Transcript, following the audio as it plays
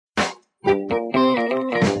Caring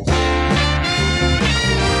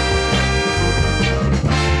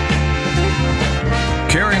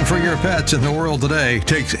for your pets in the world today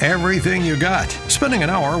takes everything you got. Spending an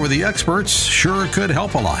hour with the experts sure could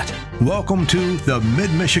help a lot. Welcome to the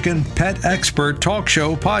Mid-Michigan Pet Expert Talk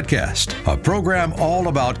Show podcast, a program all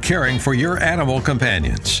about caring for your animal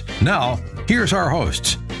companions. Now, here's our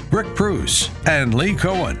hosts, Rick Preuss and Lee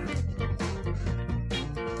Cohen.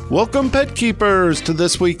 Welcome, pet keepers, to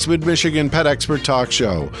this week's Mid-Michigan Pet Expert Talk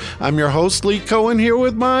Show. I'm your host, Lee Cohen, here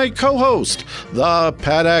with my co-host, the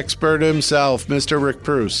pet expert himself, Mr. Rick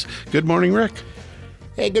Preuss. Good morning, Rick.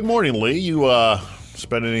 Hey, good morning, Lee. You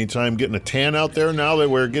spending any time getting a tan out there now that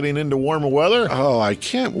we're getting into warmer weather? Oh, I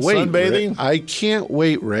can't wait. Sunbathing? Rick. I can't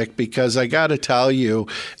wait, Rick, because I got to tell you,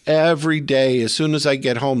 every day, as soon as I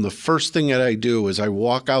get home, the first thing that I do is I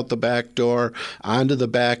walk out the back door onto the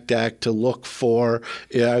back deck to look for,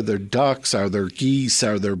 are there ducks, are there geese,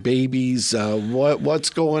 are there babies, what's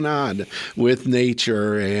going on with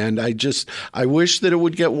nature? And I wish that it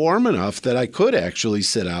would get warm enough that I could actually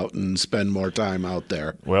sit out and spend more time out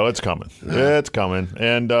there. Well, it's coming. It's coming.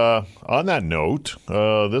 And on that note,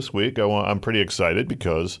 this week I'm pretty excited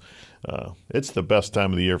because it's the best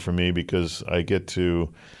time of the year for me because I get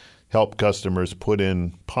to help customers put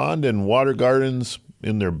in pond and water gardens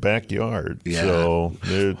in their backyard. Yeah. So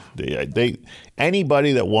they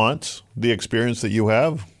anybody that wants the experience that you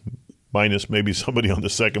have, minus maybe somebody on the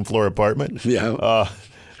second floor apartment,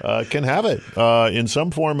 can have it in some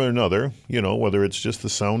form or another, whether it's just the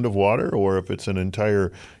sound of water or if it's an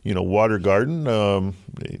entire, water garden.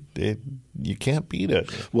 You can't beat it.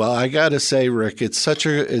 Well, I got to say, Rick, it's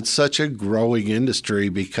such a growing industry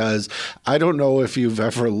because I don't know if you've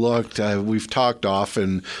ever looked. We've talked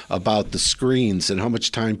often about the screens and how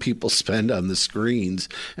much time people spend on the screens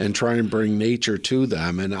and try and bring nature to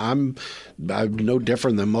them. And I'm no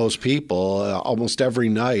different than most people. Almost every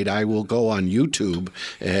night I will go on YouTube,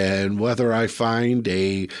 and whether I find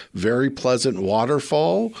a very pleasant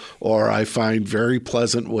waterfall or I find very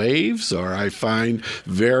pleasant waves or I find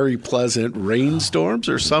very pleasant rainstorms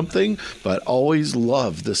or something, but always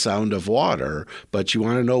love the sound of water. But you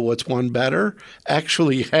want to know what's one better?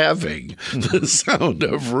 Actually having the sound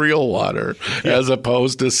of real water as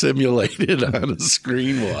opposed to simulated on a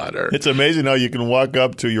screen water. It's amazing how you can walk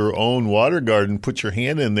up to your own water garden, put your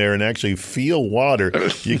hand in there, and actually feel water.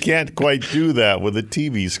 You can't quite do that with a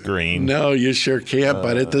TV screen. No, you sure can't.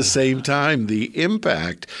 But at the same time, the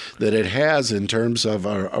impact that it has in terms of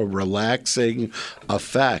a relaxing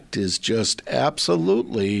effect is just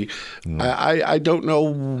absolutely, I don't know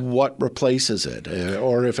what replaces it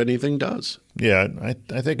or if anything does. Yeah,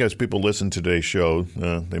 I think as people listen to today's show,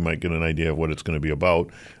 they might get an idea of what it's going to be about.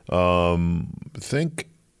 Think,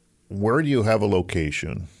 where do you have a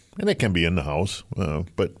location? And it can be in the house,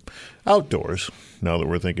 but outdoors, now that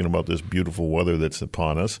we're thinking about this beautiful weather that's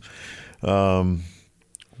upon us.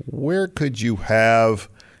 Where could you have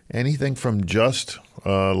anything from just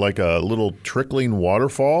like a little trickling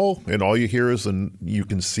waterfall, and all you hear is you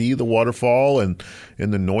can see the waterfall and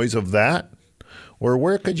the noise of that? Or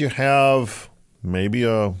where could you have maybe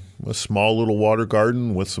a small little water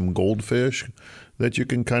garden with some goldfish that you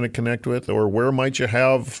can kind of connect with? Or where might you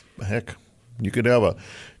have, you could have a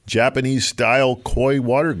Japanese-style koi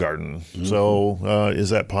water garden. Mm-hmm. So is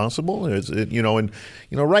that possible? Is it,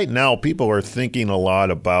 right now people are thinking a lot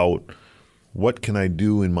about, what can I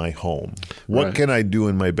do in my home? What can I do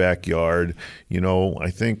in my backyard?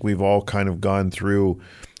 I think we've all kind of gone through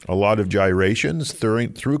a lot of gyrations through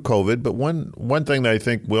COVID. But one thing that I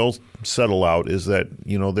think will settle out is that,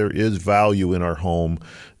 there is value in our home.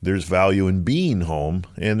 There's value in being home,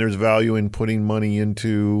 and there's value in putting money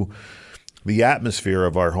into the atmosphere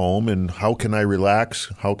of our home. And how can I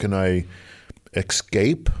relax? How can I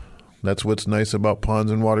escape? That's what's nice about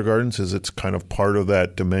ponds and water gardens, is it's kind of part of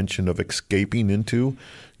that dimension of escaping into,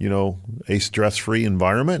 a stress-free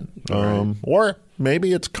environment. Right. Or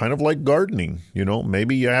maybe it's kind of like gardening.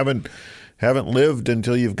 Maybe you haven't lived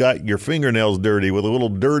until you've got your fingernails dirty with a little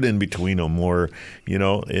dirt in between them. Or,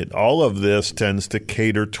 all of this tends to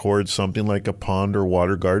cater towards something like a pond or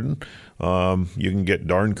water garden. You can get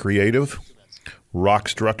darn creative. Rock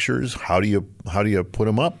structures, how do you put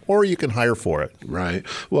them up? Or you can hire for it. Right.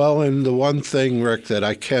 Well, and the one thing, Rick, that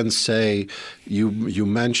I can say, you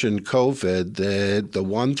mentioned COVID, that the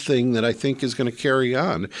one thing that I think is going to carry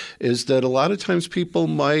on is that a lot of times people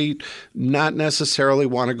might not necessarily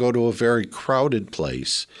want to go to a very crowded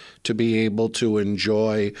place to be able to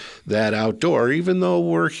enjoy that outdoor, even though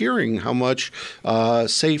we're hearing how much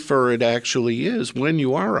safer it actually is when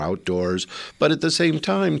you are outdoors. But at the same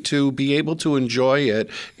time, to be able to enjoy enjoy it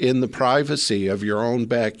in the privacy of your own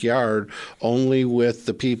backyard, only with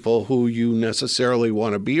the people who you necessarily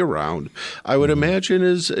want to be around, I would imagine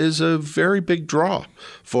is a very big draw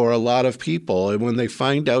for a lot of people. And when they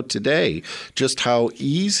find out today just how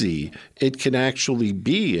easy it can actually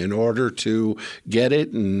be in order to get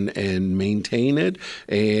it and maintain it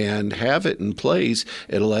and have it in place,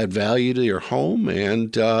 it'll add value to your home,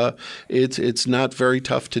 and it's not very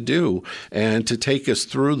tough to do. And to take us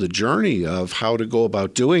through the journey of how to go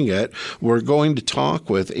about doing it, we're going to talk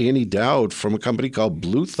with Annie Dowd from a company called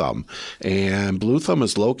Blue Thumb. And Blue Thumb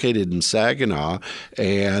is located in Saginaw,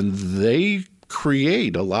 and they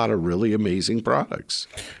create a lot of really amazing products.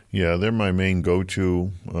 Yeah, they're my main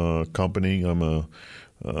go-to company. I'm a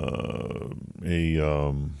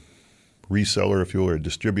reseller, if you will, or a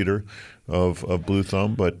distributor of Blue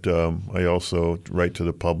Thumb, but I also, right to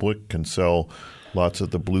the public, can sell lots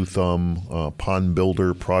of the Blue Thumb Pond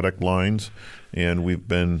Builder product lines, and we've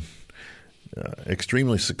been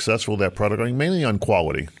extremely successful with that product line, mainly on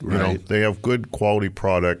quality. Right. You know, they have good quality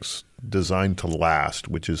products designed to last,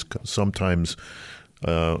 which is sometimes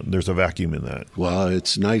there's a vacuum in that. Well,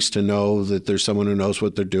 it's nice to know that there's someone who knows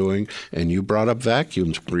what they're doing, and you brought up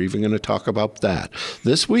vacuums. We're even going to talk about that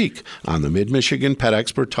this week on the Mid-Michigan Pet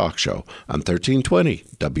Expert Talk Show on 1320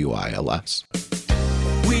 WILS.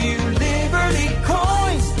 We're Liberty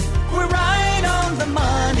Coins. We're right on the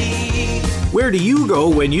money. Where do you go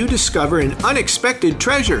when you discover an unexpected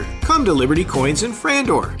treasure? Come to Liberty Coins in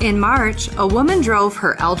Frandor. In March, a woman drove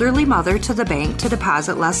her elderly mother to the bank to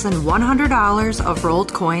deposit less than $100 of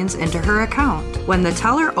rolled coins into her account. When the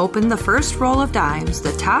teller opened the first roll of dimes,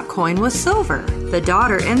 the top coin was silver. The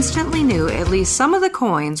daughter instantly knew at least some of the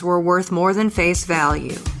coins were worth more than face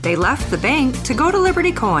value. They left the bank to go to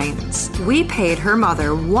Liberty Coins. We paid her mother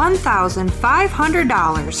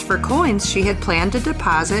 $1,500 for coins she had planned to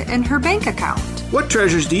deposit in her bank account. What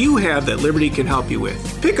treasures do you have that Liberty can help you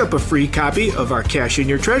with? Pick up a free copy of our Cash in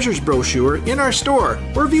Your Treasures brochure in our store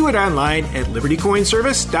or view it online at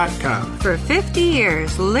libertycoinservice.com. For 50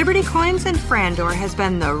 years, Liberty Coins in Frandor has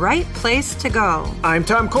been the right place to go. I'm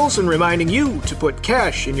Tom Colson reminding you to put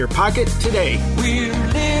cash in your pocket today. We're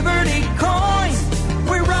Liberty Coins.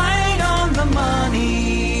 We're right on the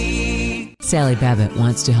money. Sally Babbitt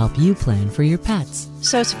wants to help you plan for your pets.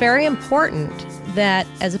 So it's very important that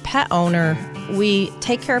as a pet owner, we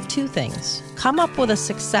take care of two things. Come up with a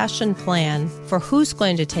succession plan for who's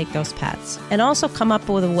going to take those pets, and also come up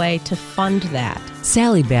with a way to fund that.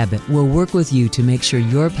 Sally Babbitt will work with you to make sure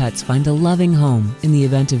your pets find a loving home in the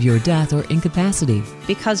event of your death or incapacity.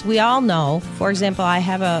 Because we all know, for example, I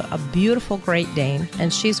have a beautiful Great Dane,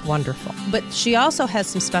 and she's wonderful. But she also has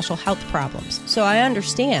some special health problems. So I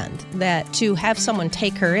understand that to have someone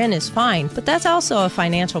take her in is fine, but that's also a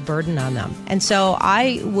financial burden on them. And so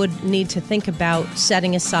I would need to think about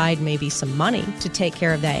setting aside maybe some money to take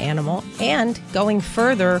care of that animal, and going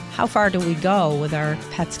further, how far do we go with our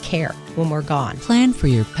pet's care when we're gone? Plan for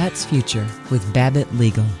your pet's future with Babbitt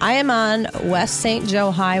Legal. I am on West St.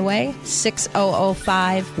 Joe Highway,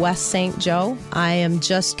 6005 West St. Joe. I am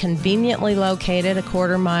just conveniently located a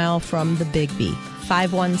quarter mile from the Big B.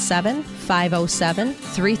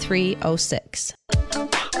 517-507-3306.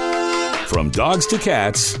 From dogs to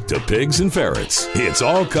cats to pigs and ferrets, it's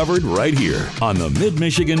all covered right here on the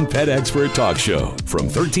Mid-Michigan Pet Expert Talk Show from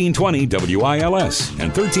 1320 WILS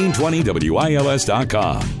and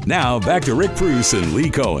 1320WILS.com. Now back to Rick Preuss and Lee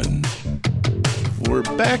Cohen. We're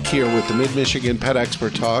back here with the Mid-Michigan Pet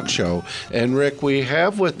Expert Talk Show. And Rick, we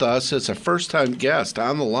have with us as a first-time guest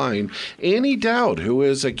on the line, Annie Dowd, who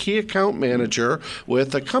is a key account manager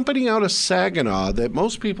with a company out of Saginaw that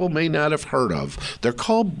most people may not have heard of. They're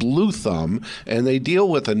called Blue Thumb, and they deal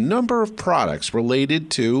with a number of products related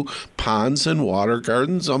to ponds and water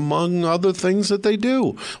gardens, among other things that they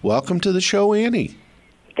do. Welcome to the show, Annie.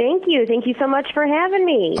 Thank you. Thank you so much for having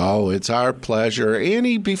me. Oh, it's our pleasure.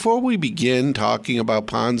 Annie, before we begin talking about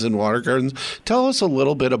ponds and water gardens, tell us a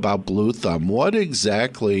little bit about Blue Thumb. What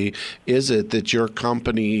exactly is it that your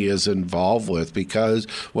company is involved with? Because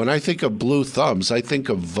when I think of Blue Thumbs, I think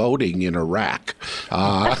of voting in Iraq.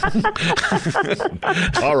 All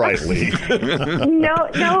right, Lee.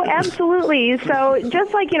 No, absolutely. So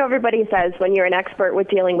just like, everybody says, when you're an expert with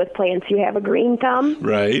dealing with plants, you have a green thumb.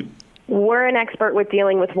 Right. We're an expert with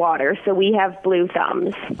dealing with water, so we have Blue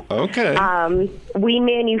Thumbs. Okay. We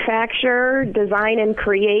manufacture, design, and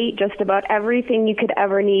create just about everything you could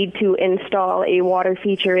ever need to install a water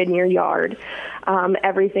feature in your yard.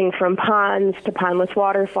 Everything from ponds to pondless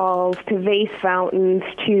waterfalls to vase fountains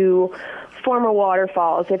to former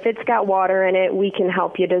waterfalls. If it's got water in it, we can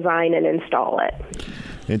help you design and install it.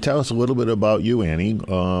 And tell us a little bit about you, Annie.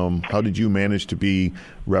 How did you manage to be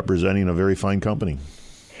representing a very fine company?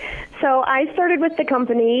 So I started with the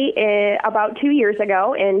company about 2 years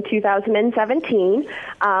ago in 2017.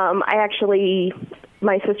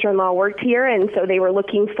 My sister-in-law worked here, and so they were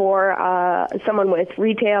looking for someone with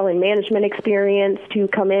retail and management experience to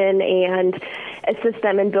come in and assist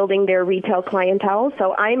them in building their retail clientele.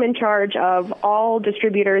 So I'm in charge of all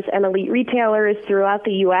distributors and elite retailers throughout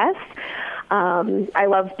the U.S. I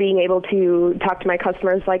love being able to talk to my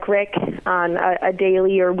customers like Rick on a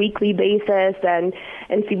daily or weekly basis and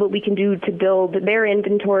see what we can do to build their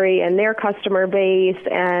inventory and their customer base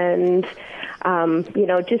and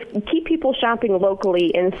just keep people shopping locally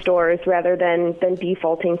in stores rather than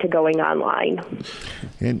defaulting to going online.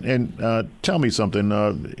 And tell me something.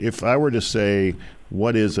 If I were to say,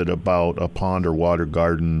 what is it about a pond or water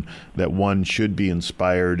garden that one should be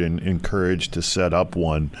inspired and encouraged to set up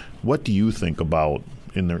one? What do you think about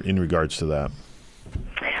in regards to that?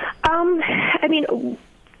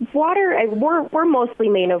 Water, we're mostly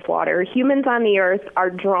made of water. Humans on the earth are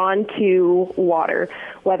drawn to water,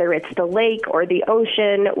 whether it's the lake or the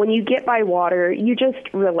ocean. When you get by water, you just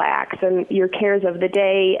relax, and your cares of the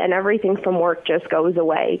day and everything from work just goes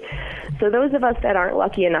away. So those of us that aren't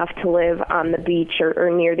lucky enough to live on the beach or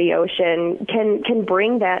near the ocean can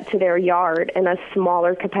bring that to their yard in a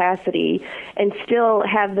smaller capacity and still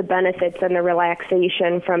have the benefits and the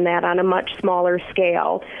relaxation from that on a much smaller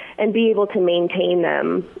scale and be able to maintain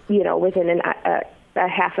them, within a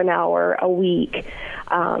half an hour a week,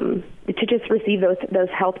 to just receive those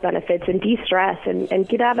health benefits and de-stress and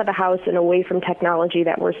get out of the house and away from technology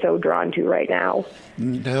that we're so drawn to right now.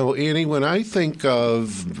 Now, Annie, when I think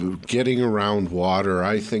of getting around water,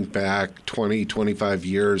 I think back 20, 25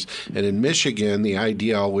 years, and in Michigan, the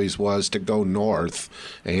idea always was to go north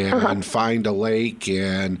and find a lake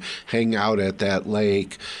and hang out at that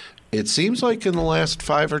lake. It seems like in the last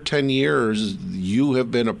 5 or 10 years, you have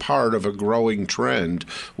been a part of a growing trend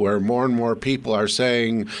where more and more people are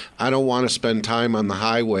saying, I don't want to spend time on the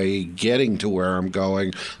highway getting to where I'm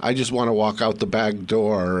going. I just want to walk out the back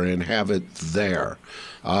door and have it there.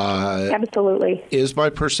 Absolutely. Is my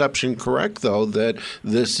perception correct, though, that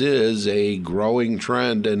this is a growing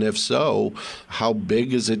trend? And if so, how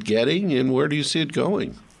big is it getting and where do you see it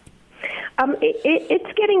going?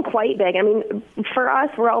 It's getting quite big. I mean, for us,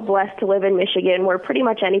 we're all blessed to live in Michigan, where pretty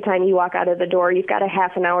much any time you walk out of the door, you've got a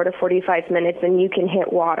half an hour to 45 minutes and you can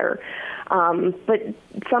hit water. But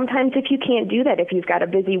sometimes if you can't do that, if you've got a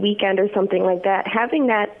busy weekend or something like that, having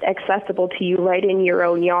that accessible to you right in your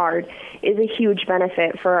own yard is a huge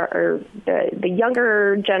benefit for the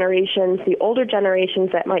younger generations, the older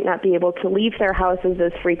generations that might not be able to leave their houses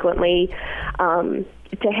as frequently,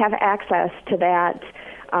 to have access to that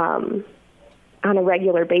on a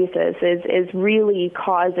regular basis is really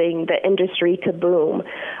causing the industry to boom.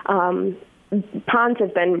 Ponds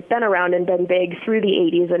have been around and been big through the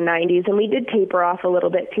 80s and 90s, and we did taper off a little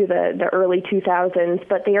bit through the early 2000s,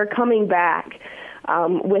 but they are coming back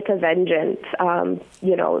with a vengeance.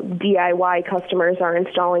 DIY customers are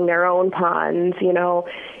installing their own ponds.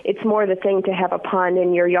 It's more the thing to have a pond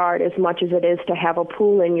in your yard as much as it is to have a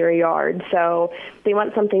pool in your yard. So they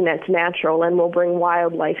want something that's natural and will bring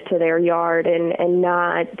wildlife to their yard and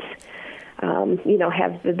not,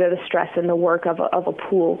 have the stress and the work of a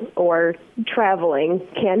pool or traveling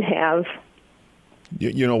can have.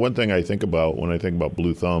 One thing I think about when I think about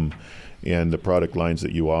Blue Thumb and the product lines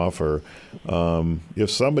that you offer, if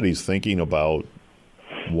somebody's thinking about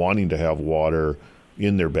wanting to have water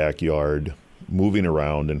in their backyard, moving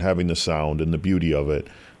around and having the sound and the beauty of it,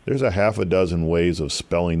 there's a half a dozen ways of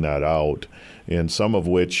spelling that out, and some of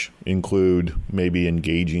which include maybe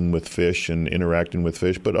engaging with fish and interacting with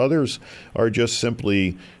fish, but others are just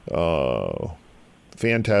simply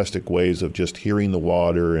fantastic ways of just hearing the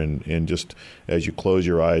water and just as you close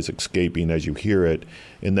your eyes, escaping as you hear it.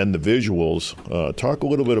 And then the visuals. Talk a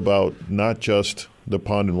little bit about not just the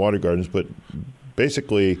pond and water gardens, but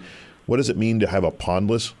basically what does it mean to have a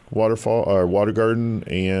pondless waterfall or water garden,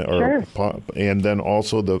 and then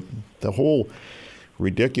also the whole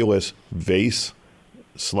ridiculous vase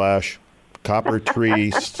 / copper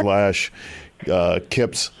tree /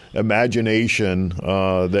 Kip's imagination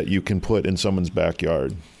that you can put in someone's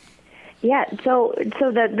backyard. Yeah, so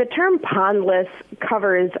the term pondless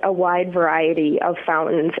covers a wide variety of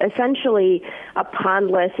fountains. Essentially, a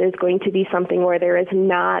pondless is going to be something where there is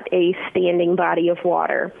not a standing body of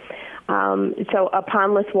water. So a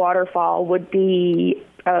pondless waterfall would be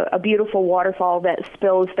a beautiful waterfall that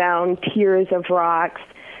spills down tiers of rocks,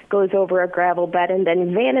 goes over a gravel bed, and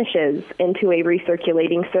then vanishes into a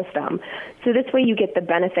recirculating system. So this way you get the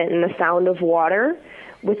benefit and the sound of water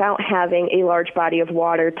without having a large body of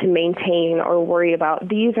water to maintain or worry about.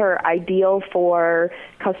 These are ideal for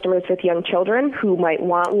customers with young children who might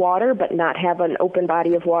want water but not have an open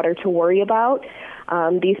body of water to worry about.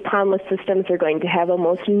 These pondless systems are going to have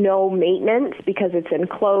almost no maintenance because it's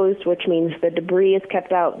enclosed, which means the debris is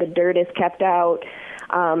kept out, the dirt is kept out.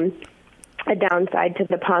 A downside to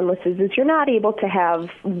the pondlesses is you're not able to have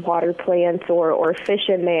water plants or fish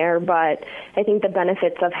in there, but I think the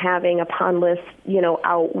benefits of having a pondless,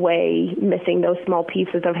 outweigh missing those small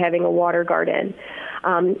pieces of having a water garden.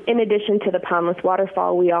 In addition to the pondless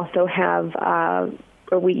waterfall, we also have,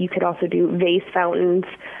 you could also do vase fountains,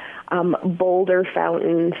 boulder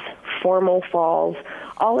fountains, formal falls.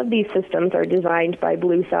 All of these systems are designed by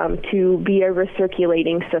Blue Thumb to be a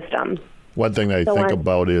recirculating system. One thing I think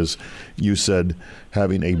about is you said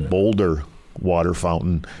having a boulder water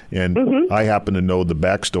fountain, and I happen to know the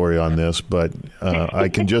backstory on this, but I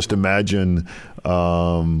can just imagine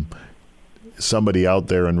somebody out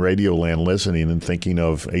there in Radioland listening and thinking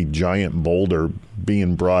of a giant boulder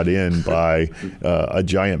being brought in by a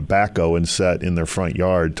giant backhoe and set in their front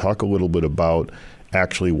yard. Talk a little bit about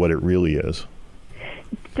actually what it really is.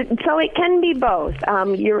 So it can be both.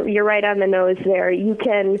 You're right on the nose there. You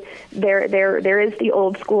can there is the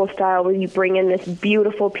old school style where you bring in this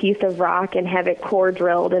beautiful piece of rock and have it core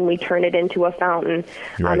drilled, and we turn it into a fountain.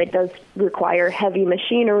 Right. It does require heavy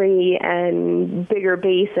machinery and bigger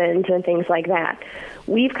basins and things like that.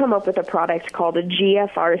 We've come up with a product called a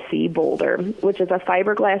GFRC boulder, which is a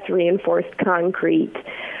fiberglass reinforced concrete.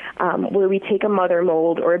 Where we take a mother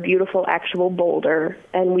mold or a beautiful actual boulder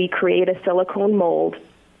and we create a silicone mold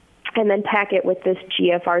and then pack it with this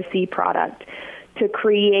GFRC product to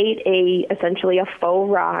create essentially a faux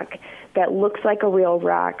rock that looks like a real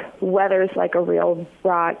rock, weathers like a real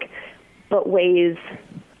rock, but weighs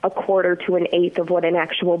a quarter to an eighth of what an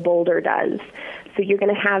actual boulder does. So you're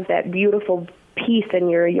going to have that beautiful piece in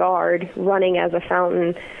your yard running as a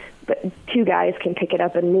fountain, but two guys can pick it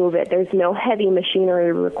up and move it. There's no heavy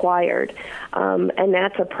machinery required. And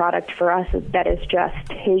that's a product for us that is just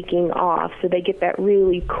taking off. So they get that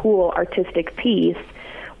really cool artistic piece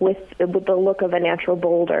with the look of a natural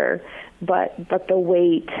boulder, but the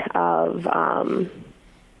weight of, a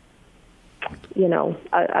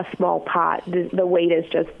small pot. The weight is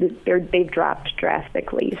just, they've dropped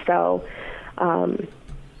drastically. So,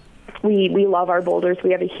 We love our boulders. We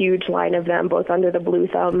have a huge line of them, both under the Blue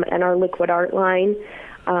Thumb and our Liquid Art line.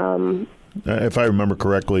 If I remember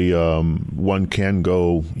correctly, one can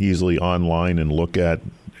go easily online and look at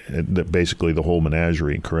basically the whole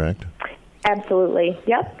menagerie, correct? Absolutely.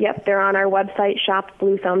 Yep. They're on our website,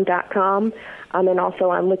 shopbluethumb.com, and also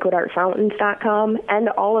on liquidartfountains.com. And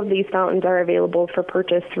all of these fountains are available for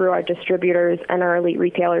purchase through our distributors and our elite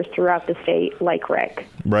retailers throughout the state, like Rick.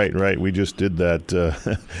 Right. We just did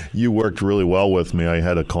that. You worked really well with me. I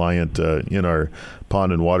had a client in our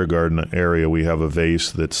pond and water garden area. We have a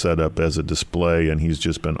vase that's set up as a display, and he's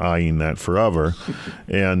just been eyeing that forever.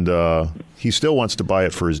 And he still wants to buy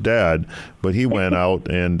it for his dad, but he went out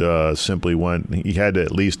and simply he had to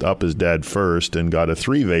at least up his dad first and got a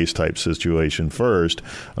 3-vase type situation first.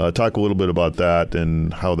 Talk a little bit about that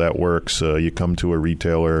and how that works. You come to a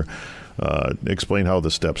retailer, explain how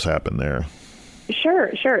the steps happen there.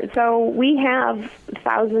 Sure. So we have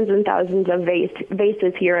thousands and thousands of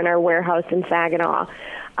vases here in our warehouse in Saginaw.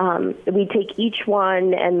 We take each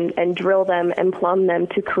one and drill them and plumb them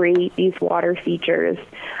to create these water features.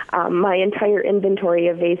 My entire inventory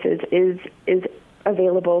of vases is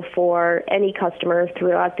available for any customer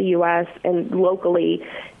throughout the U.S. and locally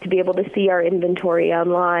to be able to see our inventory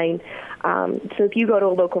online. So if you go to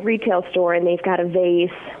a local retail store and they've got a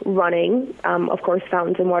vase running, of course,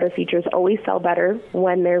 fountains and water features always sell better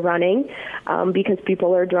when they're running because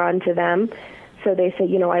people are drawn to them. So they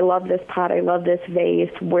say, I love this pot, I love this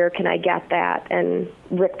vase, where can I get that? And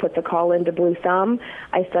Rick puts a call into Blue Thumb.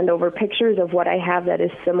 I send over pictures of what I have that is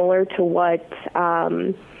similar to what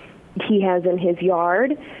he has in his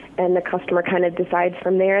yard, and the customer kind of decides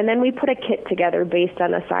from there. And then we put a kit together based on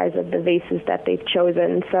the size of the vases that they've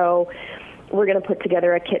chosen. So we're going to put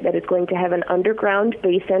together a kit that is going to have an underground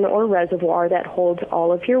basin or reservoir that holds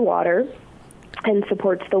all of your water and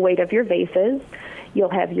supports the weight of your vases. You'll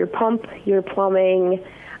have your pump, your plumbing,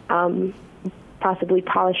 possibly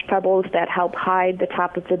polished pebbles that help hide the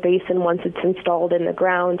top of the basin once it's installed in the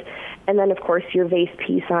ground, and then, of course, your vase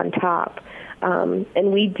piece on top.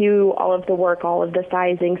 And we do all of the work, all of the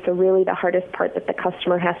sizing, so really the hardest part that the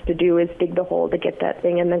customer has to do is dig the hole to get that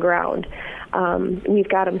thing in the ground. We've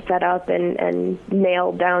got them set up and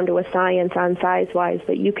nailed down to a science on size-wise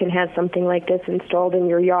that you can have something like this installed in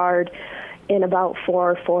your yard in about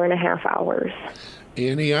 4.5 hours.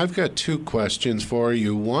 Annie, I've got two questions for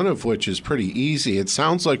you, one of which is pretty easy. It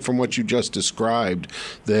sounds like from what you just described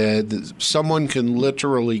that someone can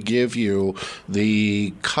literally give you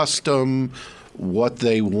the custom what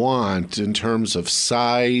they want in terms of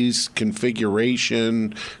size,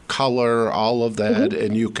 configuration, color, all of that,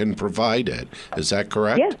 and you can provide it. Is that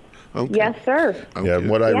correct? Yeah. Okay. Yes, sir. Okay. Yeah,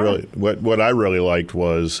 what I really liked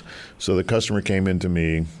was, so the customer came into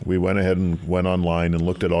me, we went ahead and went online and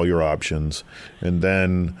looked at all your options, and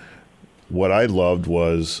then what I loved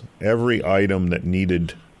was every item that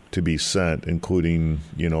needed to be sent, including,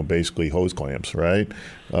 basically hose clamps, right?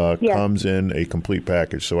 Comes in a complete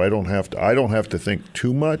package. So I don't have to think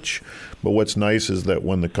too much. But what's nice is that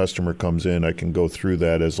when the customer comes in, I can go through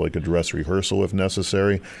that as like a dress rehearsal if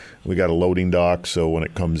necessary. We got a loading dock, so when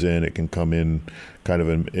it comes in, it can come in kind of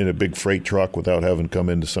in a big freight truck without having to come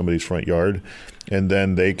into somebody's front yard. And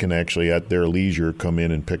then they can actually, at their leisure, come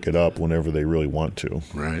in and pick it up whenever they really want to.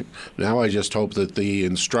 Right. Now I just hope that the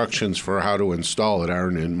instructions for how to install it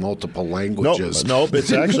aren't in multiple languages. Nope.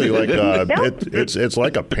 It's actually like it's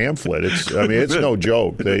like a pamphlet. It's no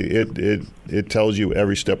joke. It tells you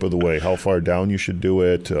every step of the way how far down you should do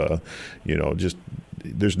it. Just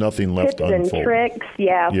there's nothing left tips unfolded. And tricks,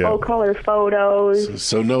 full color photos.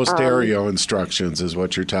 So no stereo instructions is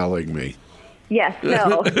what you're telling me. Yes,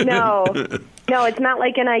 no. No, it's not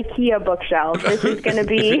like an IKEA bookshelf. This is going to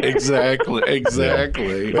be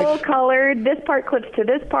exactly full colored. This part clips to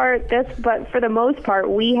this part. But for the most part,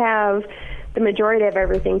 we have the majority of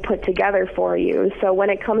everything put together for you. So when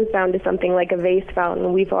it comes down to something like a vase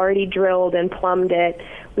fountain, we've already drilled and plumbed it.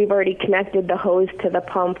 We've already connected the hose to the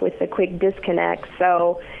pump with the quick disconnect.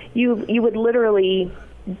 So you would literally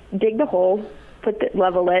dig the hole,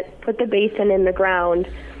 level it, put the basin in the ground,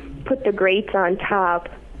 put the grates on top,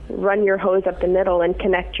 run your hose up the middle, and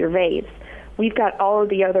connect your vase. We've got all of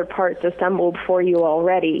the other parts assembled for you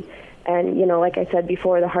already. And, like I said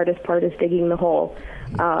before, the hardest part is digging the hole.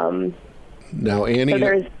 Now,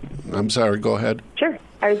 Annie, I'm sorry, go ahead. Sure.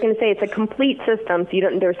 I was going to say it's a complete system, so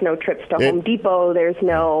there's no trips to Home Depot. There's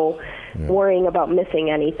no worrying about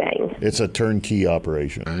missing anything. It's a turnkey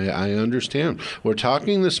operation. I understand. We're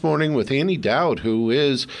talking this morning with Annie Dowd, who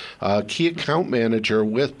is Key Account Manager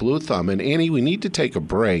with Blue Thumb. And Annie, we need to take a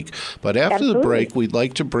break, but after the break, we'd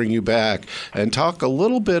like to bring you back and talk a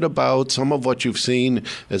little bit about some of what you've seen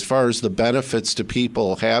as far as the benefits to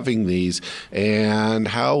people having these and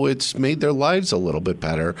how it's made their lives a little bit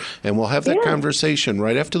better. And we'll have that conversation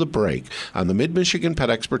right after the break on the Mid-Michigan Pet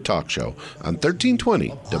Expert Talk Show on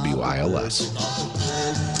 1320 WILS.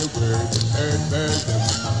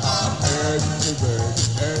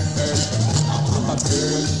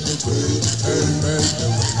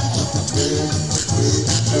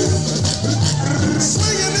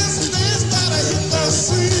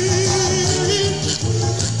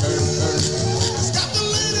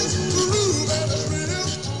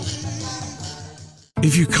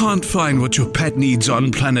 If you can't find what your pet needs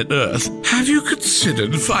on planet Earth, have you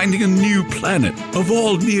considered finding a new planet? Of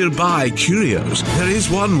all nearby curios, there is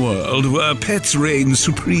one world where pets reign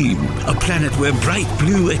supreme. A planet where bright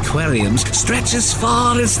blue aquariums stretch as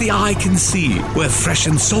far as the eye can see, where fresh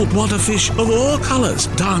and saltwater fish of all colors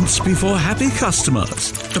dance before happy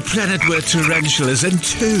customers. A planet where tarantulas and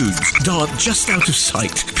toads dart just out of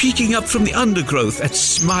sight, peeking up from the undergrowth at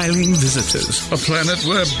smiling visitors. A planet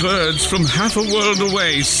where birds from half a world away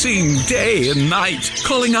sing day and night,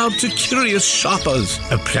 calling out to curious shoppers.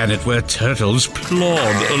 A planet where turtles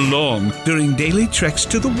plod along during daily treks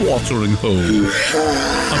to the watering hole.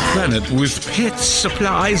 A planet with pet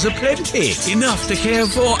supplies aplenty, enough to care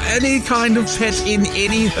for any kind of pet in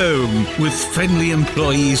any home, with friendly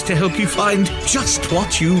employees to help you find just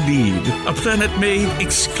what you need. A planet made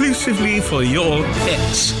exclusively for your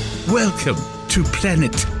pets. Welcome to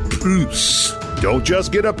Planet Bruce. Don't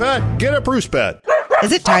just get a pet, get a Bruce pet.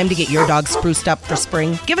 Is it time to get your dog spruced up for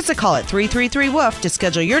spring? Give us a call at 333-WOOF to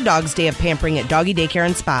schedule your dog's day of pampering at Doggy Daycare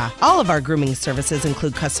and Spa. All of our grooming services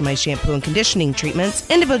include customized shampoo and conditioning treatments,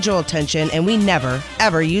 individual attention, and we never,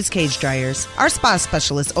 ever use cage dryers. Our spa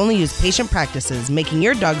specialists only use patient practices, making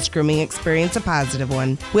your dog's grooming experience a positive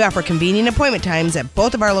one. We offer convenient appointment times at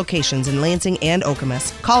both of our locations in Lansing and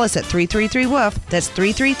Okemos. Call us at 333-WOOF. That's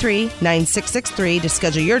 333-9663 to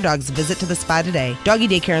schedule your dog's visit to the spa today. Doggy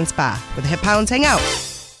Daycare and Spa, where the hip hounds hang out.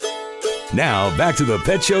 Now, back to the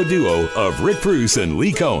pet show duo of Rick Bruce and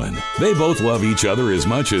Lee Cohen. They both love each other as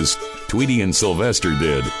much as Tweety and Sylvester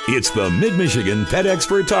did. It's the Mid-Michigan Pet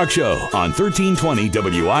Expert Talk Show on 1320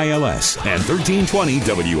 WILS and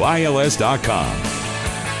 1320WILS.com.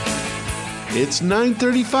 It's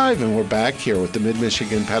 9:35 and we're back here with the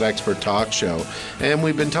Mid-Michigan Pet Expert Talk Show. And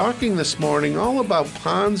we've been talking this morning all about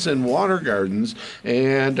ponds and water gardens.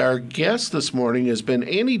 And our guest this morning has been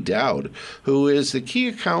Annie Dowd, who is the key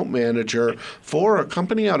account manager for a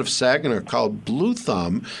company out of Saginaw called Blue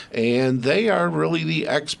Thumb. And they are really the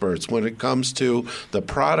experts when it comes to the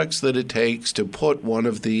products that it takes to put one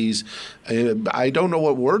of these, I don't know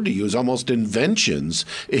what word to use, almost inventions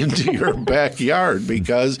into your backyard,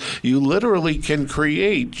 because you literally can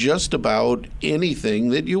create just about anything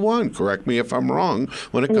that you want. Correct me if I'm wrong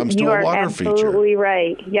when it comes to a water feature. You are absolutely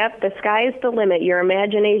right. Yep, the sky's the limit. Your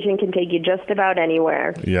imagination can take you just about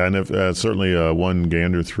anywhere. Yeah, and if, certainly one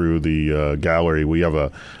gander through the gallery, we have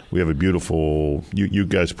a beautiful. You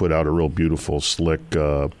guys put out a real beautiful, slick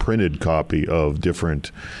printed copy of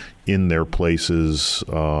different in their places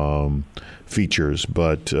features,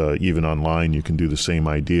 but even online you can do the same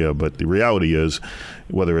idea. But the reality is,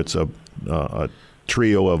 whether it's a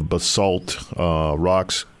trio of basalt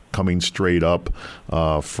rocks coming straight up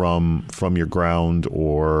from your ground,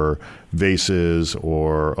 or vases,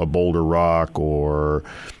 or a boulder rock, or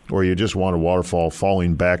you just want a waterfall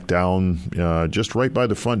falling back down just right by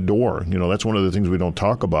the front door. You know, that's one of the things we don't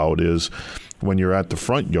talk about is when you're at the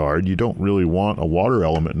front yard, you don't really want a water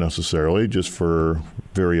element necessarily, just for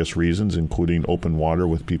various reasons, including open water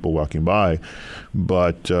with people walking by.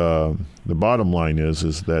 But the bottom line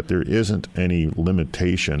is that there isn't any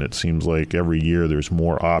limitation. It seems like every year there's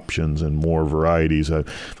more options and more varieties.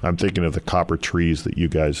 I'm thinking of the copper trees that you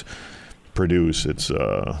guys produce. It's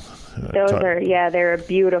they're a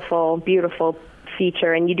beautiful, beautiful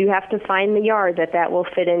feature, and you do have to find the yard that will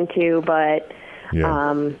fit into. But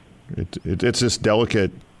it's this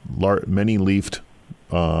delicate, many-leafed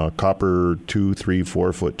copper 2, 3,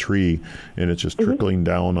 4 foot tree, and it's just trickling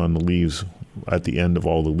down on the leaves at the end of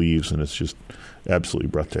all the leaves, and it's just absolutely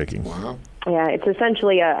breathtaking. Wow. Yeah, it's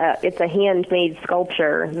essentially it's a handmade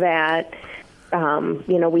sculpture that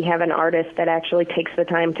we have an artist that actually takes the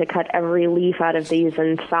time to cut every leaf out of these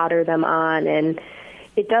and solder them on, and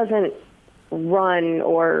it doesn't run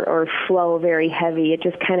or flow very heavy. It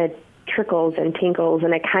just kind of trickles and tinkles,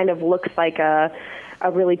 and it kind of looks like a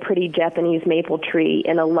really pretty Japanese maple tree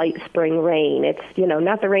in a light spring rain. It's,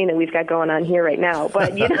 not the rain that we've got going on here right now,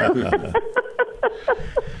 but,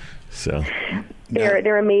 So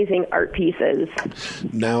they're amazing art pieces.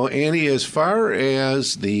 Now, Annie, as far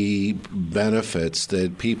as the benefits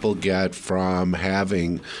that people get from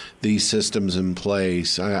having these systems in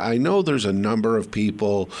place, I know there's a number of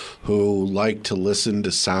people who like to listen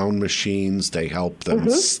to sound machines. They help them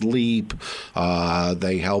sleep.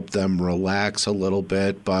 They help them relax a little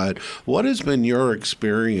bit. But what has been your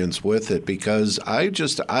experience with it? Because I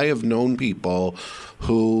have known people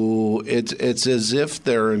who it's as if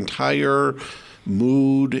their entire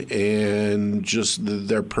mood and just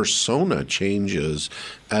their persona changes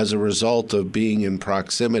as a result of being in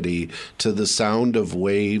proximity to the sound of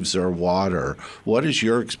waves or water. What is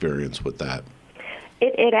your experience with that?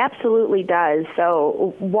 It absolutely does.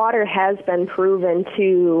 So water has been proven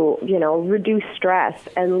to, reduce stress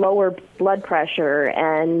and lower blood pressure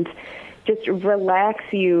and just relax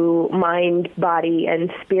you, mind, body,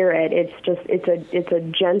 and spirit. It's a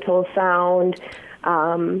gentle sound.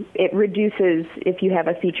 It reduces, if you have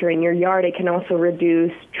a feature in your yard, it can also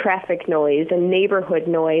reduce traffic noise and neighborhood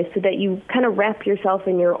noise so that you kind of wrap yourself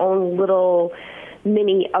in your own little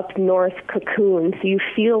mini up north cocoon, so you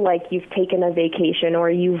feel like you've taken a vacation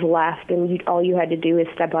or you've left and all you had to do is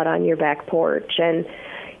step out on your back porch. And,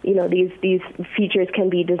 these features can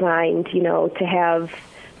be designed, to have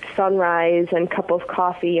sunrise and cup of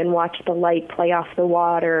coffee and watch the light play off the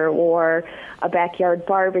water, or a backyard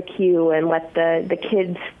barbecue and let the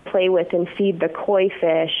kids play with and feed the koi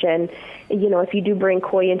fish. And if you do bring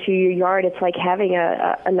koi into your yard, it's like having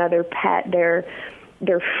another pet. They're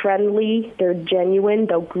friendly, they're genuine,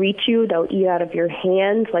 they'll greet you, they'll eat out of your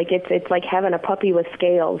hands. Like it's like having a puppy with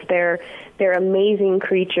scales. They're amazing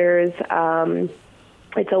creatures.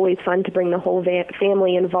 It's always fun to bring the whole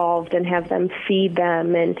family involved and have them feed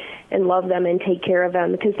them and love them and take care of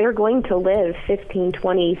them, because they're going to live 15,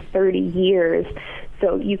 20, 30 years.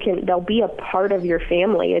 So they'll be a part of your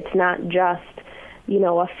family. It's not just,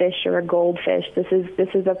 a fish or a goldfish. This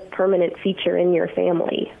is a permanent feature in your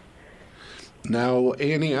family. Now,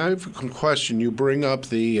 Annie, I have a question. You bring up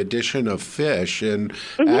the addition of fish, and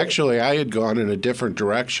actually I had gone in a different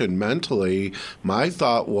direction mentally. My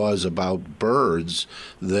thought was about birds,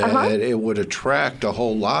 that it would attract a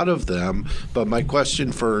whole lot of them. But my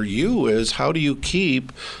question for you is, how do you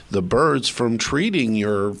keep the birds from treating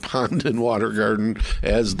your pond and water garden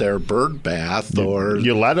as their bird bath? Or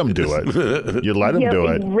you let them do it. You let them do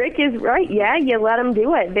it. Rick is right. Yeah, you let them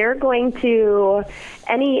do it. They're going to,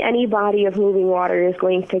 any body of moving water is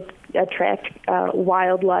going to attract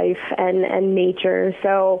wildlife and nature.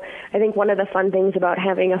 So I think one of the fun things about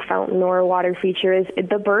having a fountain or a water feature is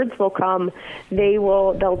the birds will come.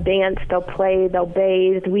 They'll dance, they'll play, they'll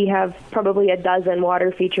bathe. We have probably a dozen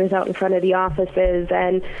water features out in front of the offices,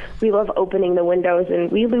 and we love opening the windows, and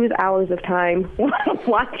we lose hours of time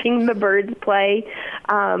watching the birds play.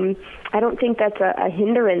 I don't think that's a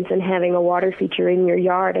hindrance in having a water feature in your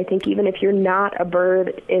yard. I think even if you're not a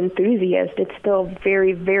bird enthusiast, it's still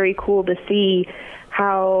very, very cool to see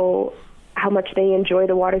how much they enjoy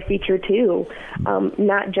the water feature too.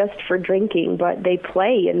 Not just for drinking, but they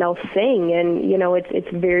play and they'll sing, and it's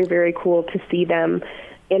very, very cool to see them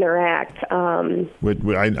interact.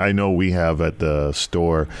 I know we have at the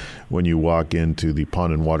store, when you walk into the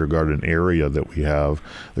pond and water garden area that we have,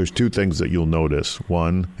 there's two things that you'll notice.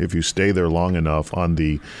 One, if you stay there long enough, on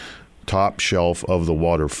the top shelf of the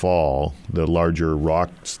waterfall, the larger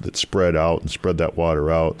rocks that spread out and spread that water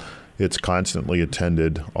out, it's constantly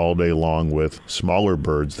attended all day long with smaller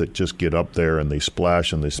birds that just get up there and they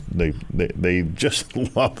splash, and they just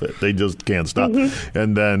love it. They just can't stop.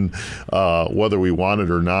 And then whether we want it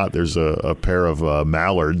or not, there's a pair of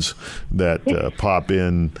mallards that pop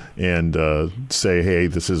in and say, hey,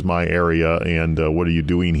 this is my area, and what are you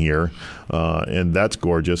doing here? And that's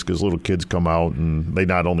gorgeous because little kids come out and they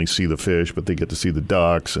not only see the fish, but they get to see the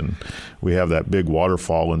ducks. And we have that big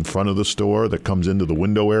waterfall in front of the store that comes into the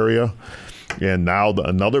window area. And now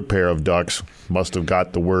another pair of ducks must have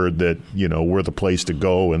got the word that, we're the place to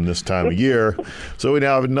go in this time of year. So we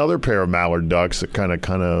now have another pair of mallard ducks that kind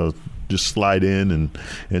of just slide in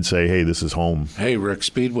and say, hey, this is home. Hey, Rick,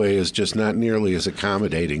 Speedway is just not nearly as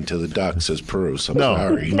accommodating to the ducks as Purus. I'm No.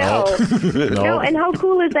 sorry. No. And how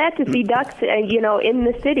cool is that to see ducks, in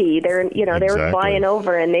the city? They're Exactly. flying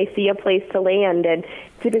over and they see a place to land, and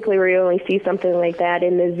typically we only see something like that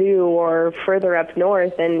in the zoo or further up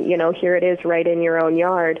north, and here it is right in your own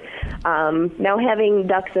yard. Now having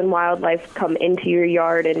ducks and wildlife come into your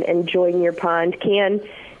yard and join your pond can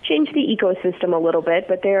change the ecosystem a little bit,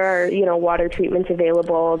 but there are water treatments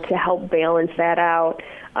available to help balance that out.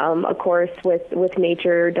 Of course, with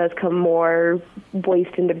nature does come more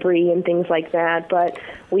waste and debris and things like that, but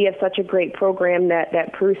we have such a great program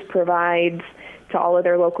that Purus provides to all of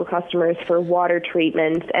their local customers for water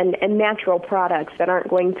treatments and natural products that aren't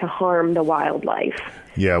going to harm the wildlife.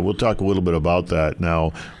 Yeah, we'll talk a little bit about that.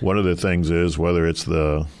 Now, one of the things is, whether it's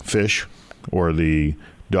the fish or the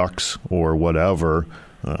ducks or whatever,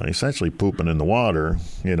 essentially pooping in the water,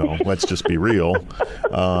 let's just be real,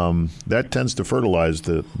 that tends to fertilize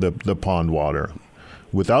the pond water.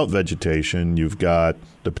 Without vegetation, you've got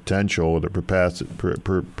the potential, the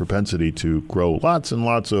propensity to grow lots and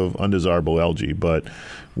lots of undesirable algae. But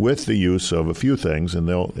with the use of a few things,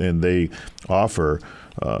 and they offer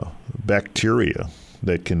bacteria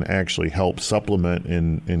that can actually help supplement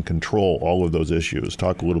and control all of those issues.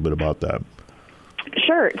 Talk a little bit about that.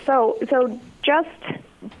 Sure. So just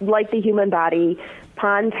like the human body,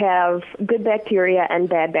 ponds have good bacteria and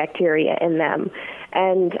bad bacteria in them.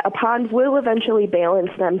 And a pond will eventually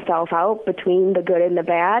balance themselves out between the good and the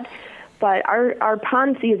bad. But our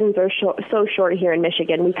pond seasons are so short here in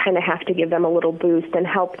Michigan, we kind of have to give them a little boost and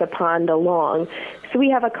help the pond along. So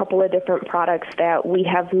we have a couple of different products that we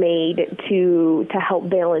have made to help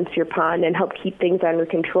balance your pond and help keep things under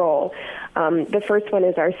control. The first one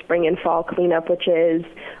is our spring and fall cleanup, which is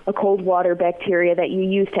a cold water bacteria that you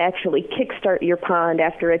use to actually kickstart your pond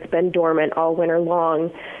after it's been dormant all winter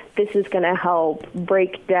long. This is going to help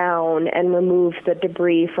break down and remove the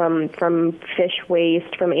debris from fish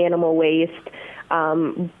waste, from animal waste,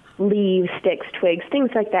 leaves, sticks, twigs,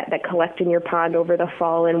 things like that collect in your pond over the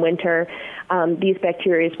fall and winter. These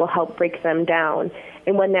bacteria will help break them down.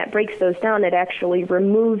 And when that breaks those down, it actually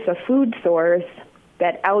removes a food source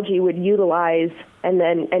that algae would utilize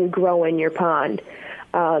and grow in your pond.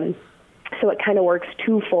 So it kind of works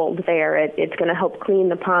twofold there. It's going to help clean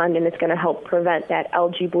the pond, and it's going to help prevent that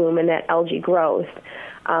algae bloom and that algae growth.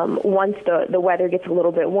 Once the weather gets a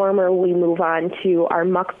little bit warmer, we move on to our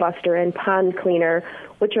muck buster and pond cleaner,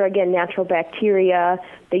 which are, again, natural bacteria.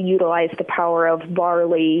 They utilize the power of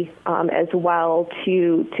barley as well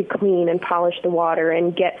to clean and polish the water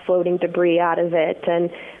and get floating debris out of it and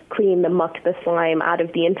clean the muck, the slime out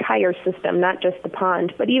of the entire system, not just the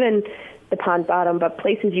pond, but even the pond bottom, but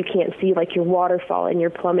places you can't see, like your waterfall and your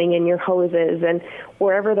plumbing and your hoses. And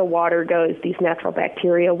wherever the water goes, these natural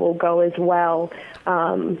bacteria will go as well.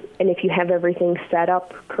 And if you have everything set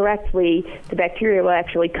up correctly, the bacteria will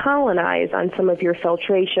actually colonize on some of your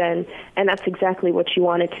filtration, and that's exactly what you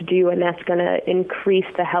want it to do, and that's going to increase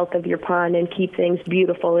the health of your pond and keep things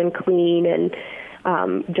beautiful and clean and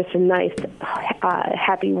just a nice,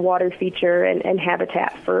 happy water feature and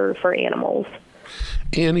habitat for animals.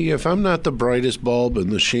 Annie, if I'm not the brightest bulb in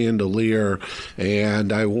the chandelier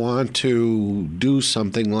and I want to do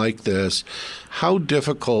something like this, how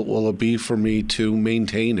difficult will it be for me to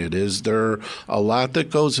maintain it? Is there a lot that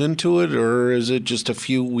goes into it, or is it just a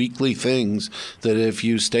few weekly things that if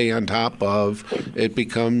you stay on top of, it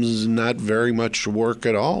becomes not very much work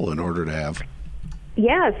at all in order to have?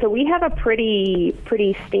 Yeah, so we have a pretty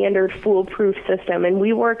standard foolproof system, and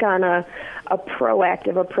we work on a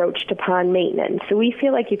proactive approach to pond maintenance. So we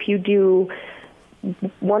feel like if you do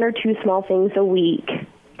one or two small things a week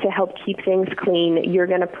to help keep things clean, you're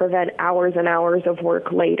going to prevent hours and hours of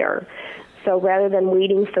work later. So rather than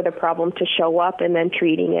waiting for the problem to show up and then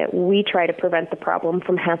treating it, we try to prevent the problem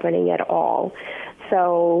from happening at all.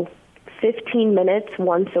 So 15 minutes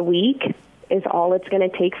once a week is all it's going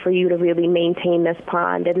to take for you to really maintain this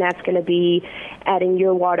pond, and that's going to be adding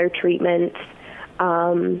your water treatments,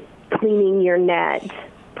 cleaning your net,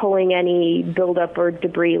 pulling any buildup or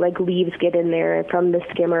debris like leaves get in there from the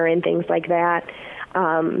skimmer and things like that.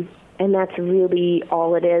 And that's really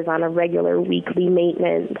all it is on a regular weekly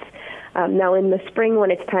maintenance. Now in the spring,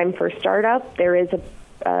 when it's time for startup, there is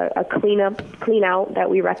a clean out that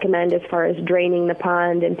we recommend as far as draining the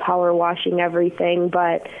pond and power washing everything,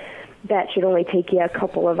 but that should only take you a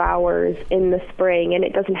couple of hours in the spring, and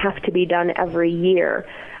it doesn't have to be done every year.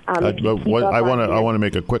 I want to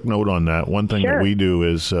make a quick note on that. One thing that we do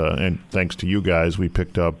is, and thanks to you guys, we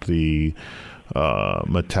picked up the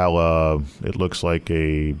Metalla. It looks like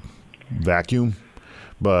a vacuum,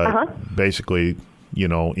 but basically, you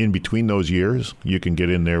know, in between those years, you can get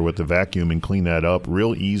in there with the vacuum and clean that up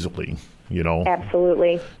real easily. You know,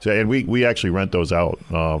 absolutely. So, and we actually rent those out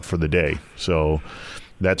for the day, so.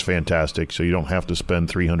 That's fantastic. So you don't have to spend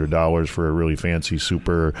 $300 for a really fancy,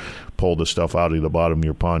 super pull the stuff out of the bottom of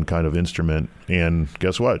your pond kind of instrument. And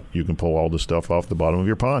guess what? You can pull all the stuff off the bottom of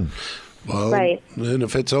your pond. Well, and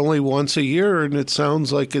if it's only once a year, and it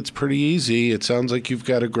sounds like it's pretty easy, it sounds like you've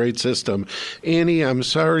got a great system. Annie, I'm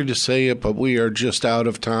sorry to say it, but we are just out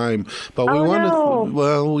of time. But we want to,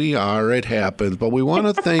 well, we are, it happens. But we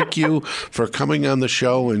want to thank you for coming on the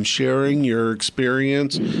show and sharing your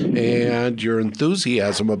experience and your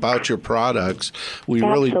enthusiasm about your products. We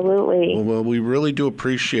really do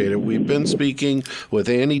appreciate it. We've been speaking with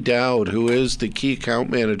Annie Dowd, who is the key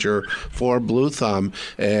account manager for Blue Thumb,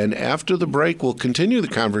 and after the break, we'll continue the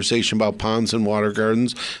conversation about ponds and water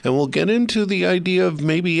gardens, and we'll get into the idea of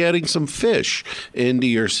maybe adding some fish into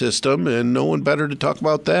your system, and no one better to talk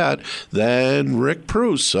about that than Rick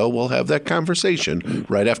Preuss. So we'll have that conversation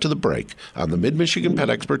right after the break on the Mid-Michigan Pet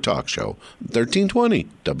Expert Talk Show, 1320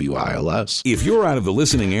 WILS. If you're out of the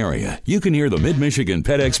listening area, you can hear the Mid-Michigan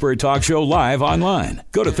Pet Expert Talk Show live online.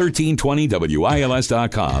 Go to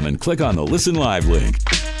 1320WILS.com and click on the Listen Live link.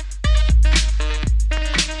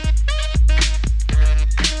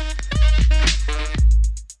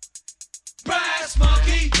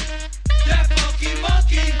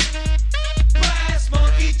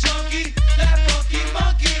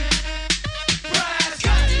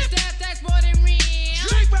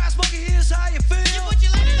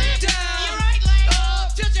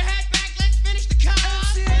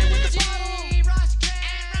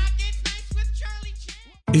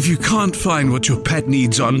 If you can't find what your pet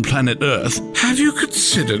needs on planet Earth, have you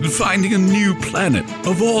considered finding a new planet?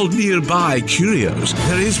 Of all nearby curios,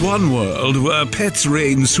 there is one world where pets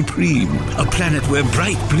reign supreme. A planet where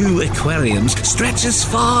bright blue aquariums stretch as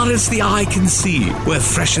far as the eye can see, where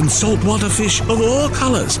fresh and saltwater fish of all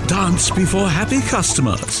colors dance before happy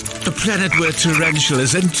customers. A planet where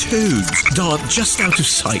tarantulas and toads dart just out of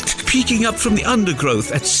sight, peeking up from the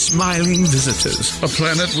undergrowth at smiling visitors. A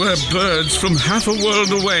planet where birds from half a world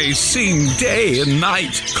away sing day and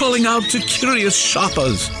night, calling out to curiosity curious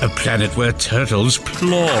shoppers. A planet where turtles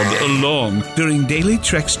plod along during daily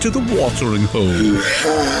treks to the watering hole.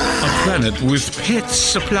 A planet with pet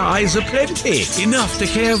supplies aplenty, enough to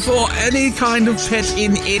care for any kind of pet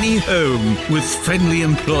in any home, with friendly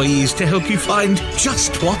employees to help you find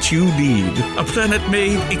just what you need. A planet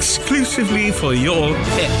made exclusively for your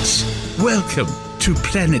pets. Welcome to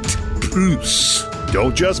Planet Bruce.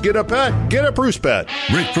 Don't just get a pet, get a Bruce pet.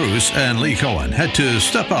 Rick Bruce and Lee Cohen had to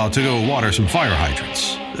step out to go water some fire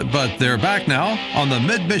hydrants. But they're back now on the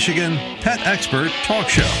Mid-Michigan Pet Expert Talk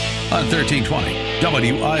Show on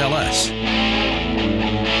 1320 WILS.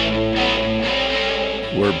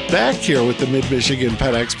 We're back here with the Mid-Michigan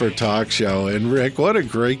Pet Expert Talk Show. And Rick, what a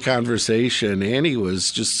great conversation. Annie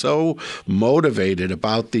was just so motivated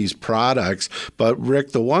about these products. But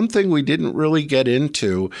Rick, the one thing we didn't really get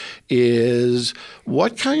into is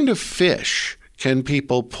what kind of fish can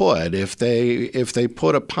people put if they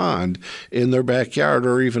put a pond in their backyard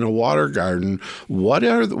or even a water garden? What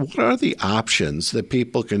are the options that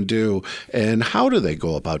people can do, and how do they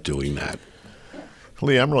go about doing that?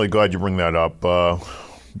 Lee, I'm really glad you bring that up.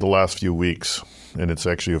 The last few weeks, and it's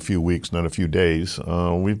actually a few weeks, not a few days,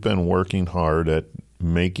 we've been working hard at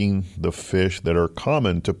making the fish that are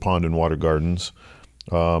common to pond and water gardens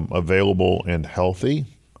available and healthy.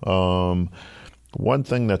 One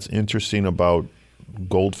thing that's interesting about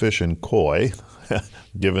goldfish and koi,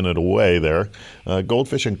 giving it away there,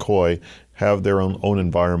 goldfish and koi have their own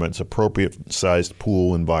environments, appropriate-sized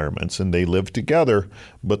pool environments, and they live together,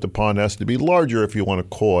 but the pond has to be larger if you want a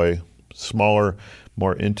koi. Smaller,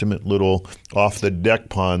 more intimate little off-the-deck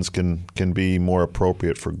ponds can be more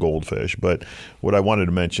appropriate for goldfish. But what I wanted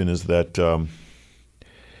to mention is that,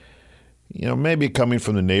 maybe coming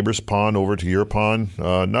from the neighbor's pond over to your pond,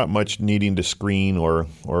 not much needing to screen or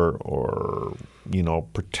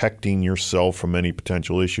protecting yourself from any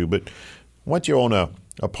potential issue. But once you own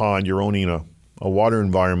a pond, you're owning a water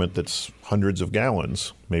environment that's hundreds of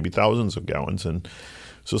gallons, maybe thousands of gallons. And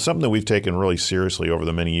so something that we've taken really seriously over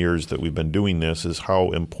the many years that we've been doing this is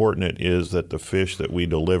how important it is that the fish that we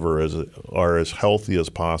deliver are as healthy as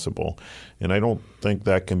possible. And I don't think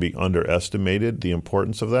that can be underestimated, the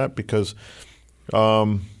importance of that, because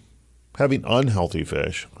having unhealthy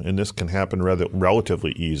fish, and this can happen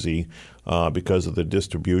relatively easy because of the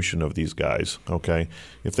distribution of these guys, okay?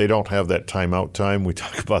 If they don't have that timeout time, we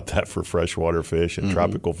talk about that for freshwater fish and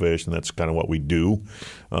tropical fish, and that's kind of what we do.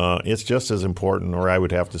 It's just as important, or I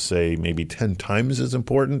would have to say maybe 10 times as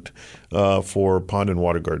important for pond and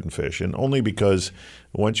water garden fish, and only because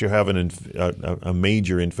once you have a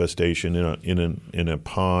major infestation in a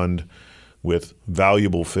pond with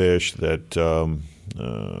valuable fish that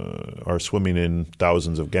are swimming in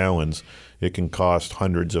thousands of gallons, it can cost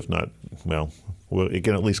hundreds, if not, it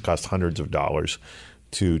can at least cost hundreds of dollars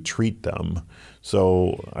to treat them.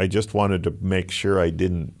 So I just wanted to make sure I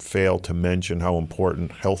didn't fail to mention how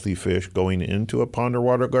important healthy fish going into a pond or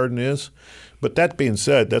water garden is. But that being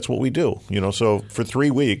said, that's what we do. So for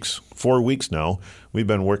 4 weeks now, we've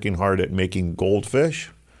been working hard at making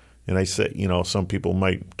goldfish. And I say, some people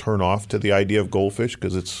might turn off to the idea of goldfish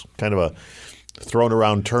because it's kind of a thrown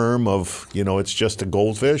around term of, it's just a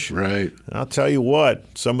goldfish. Right. And I'll tell you what,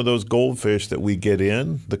 some of those goldfish that we get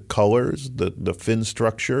in, the colors, the fin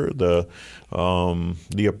structure, the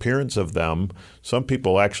appearance of them, some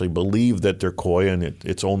people actually believe that they're koi, and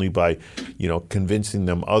it's only by, convincing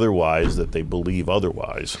them otherwise that they believe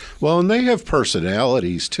otherwise. Well, and they have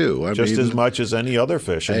personalities too. As much as any other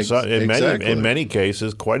fish. In many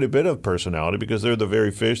cases, quite a bit of personality, because they're the very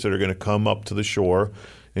fish that are going to come up to the shore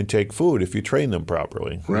and take food if you train them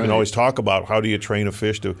properly. Right. We can always talk about how do you train a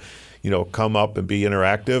fish to, come up and be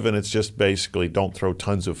interactive, and it's just basically don't throw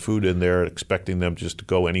tons of food in there expecting them just to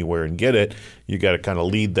go anywhere and get it. You got to kind of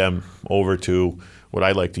lead them over to what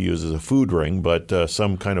I like to use as a food ring, but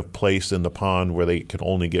some kind of place in the pond where they can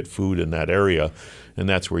only get food in that area, and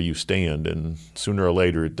that's where you stand. And sooner or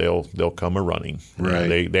later, they'll come a-running. Right.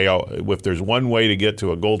 If there's one way to get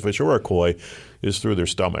to a goldfish or a koi, is through their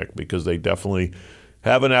stomach, because they definitely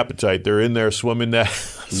have an appetite. They're in there swimming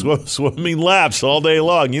laps all day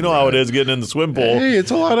long. You know how it is getting in the swim pool. Hey, it's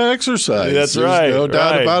a lot of exercise. That's There's right. no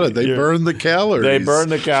doubt about it. They burn the calories. They burn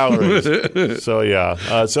the calories. So,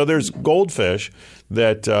 yeah. So there's goldfish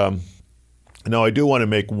that now I do want to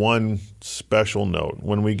make one special note.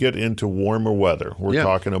 When we get into warmer weather, we're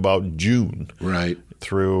talking about June. Right.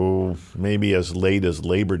 Through maybe as late as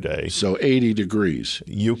Labor Day. So 80 degrees.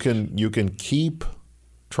 You can keep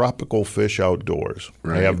tropical fish outdoors.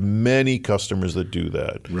 Right. I have many customers that do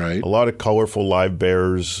that. Right. A lot of colorful live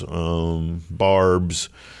bears, barbs,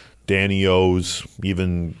 Danios,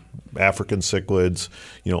 even African cichlids,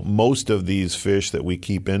 most of these fish that we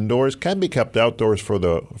keep indoors can be kept outdoors for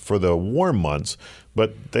the warm months,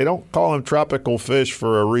 but they don't call them tropical fish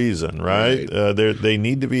for a reason, right? They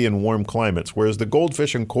need to be in warm climates, whereas the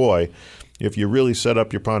goldfish and koi, if you really set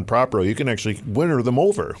up your pond properly, you can actually winter them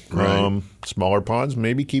over. Right. Smaller ponds,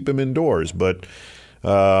 maybe keep them indoors. But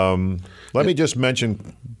let me just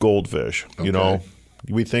mention goldfish. Okay.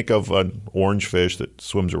 We think of an orange fish that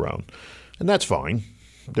swims around, and that's fine.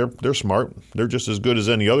 They're smart. They're just as good as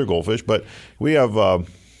any other goldfish. But we have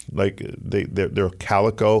they're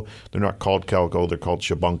calico. They're not called calico. They're called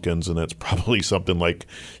shabunkins, and that's probably something like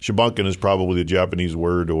shabunkin is probably the Japanese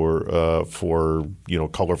word or for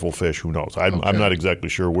colorful fish. Who knows? I'm not exactly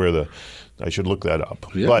sure where I should look that up.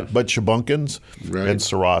 Yeah. But shabbunkins and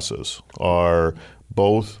sarasas are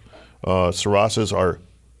both. Sarasas are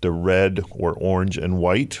the red or orange and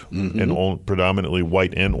white, and predominantly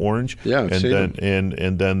white and orange. Yeah, I've seen them.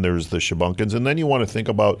 And then there's the shabunkins, and then you want to think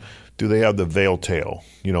about, do they have the veil tail?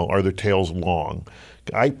 Are their tails long?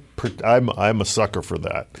 I'm a sucker for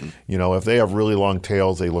that. If they have really long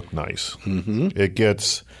tails, they look nice. It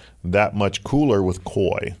gets that much cooler with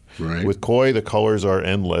koi. Right. With koi, the colors are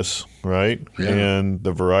endless, right? Yeah. And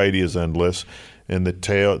the variety is endless. And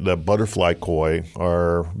the butterfly koi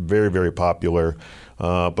are very, very popular.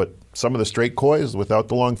 But some of the straight kois without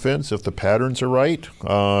the long fins, if the patterns are right,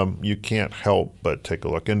 you can't help but take a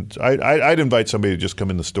look. And I'd invite somebody to just come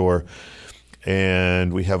in the store,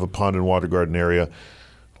 and we have a pond and water garden area.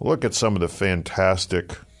 Look at some of the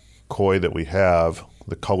fantastic koi that we have,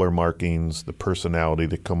 the color markings, the personality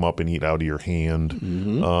that come up and eat out of your hand.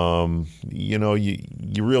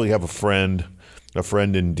 You really have a friend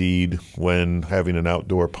indeed when having an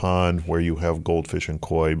outdoor pond where you have goldfish and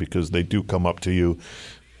koi, because they do come up to you.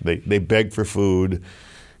 They beg for food,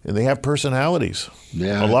 and they have personalities.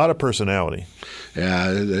 Yeah. A lot of personality.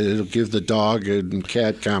 Yeah, it'll give the dog and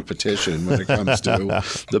cat competition when it comes to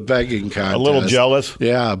the begging contest. A little jealous.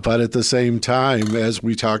 Yeah, but at the same time, as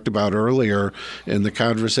we talked about earlier in the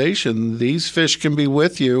conversation, these fish can be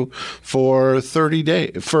with you for 30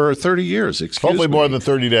 years. Hopefully more than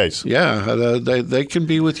 30 days. Yeah, they can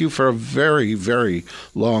be with you for a very, very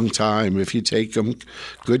long time if you take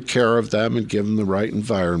good care of them and give them the right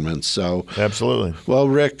environment. So absolutely. Well,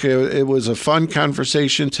 Rick, it was a fun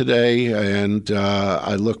conversation today, and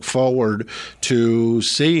I look forward to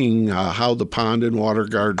seeing how the pond and water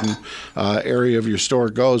garden area of your store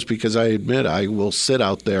goes, because I admit I will sit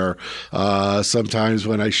out there sometimes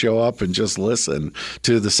when I show up and just listen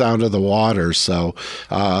to the sound of the water. So,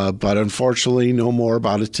 but unfortunately, no more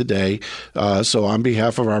about it today. So on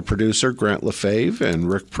behalf of our producer, Grant Lefebvre, and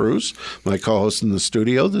Rick Preuss, my co-host in the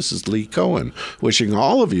studio, this is Lee Cohen, wishing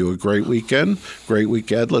all of you a great weekend, great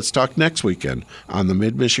weekend. Let's talk next weekend on the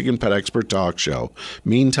Mid-Michigan Pet Expert Talk Show.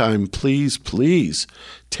 Meantime, please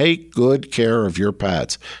take good care of your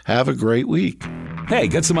pets. Have a great week. Hey,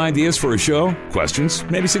 got some ideas for a show? Questions?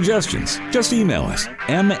 Maybe suggestions? Just email us,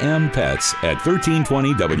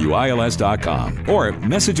 mmpets@1320wils.com, or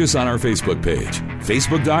message us on our Facebook page,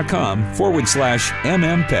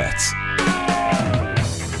 facebook.com/mmpets.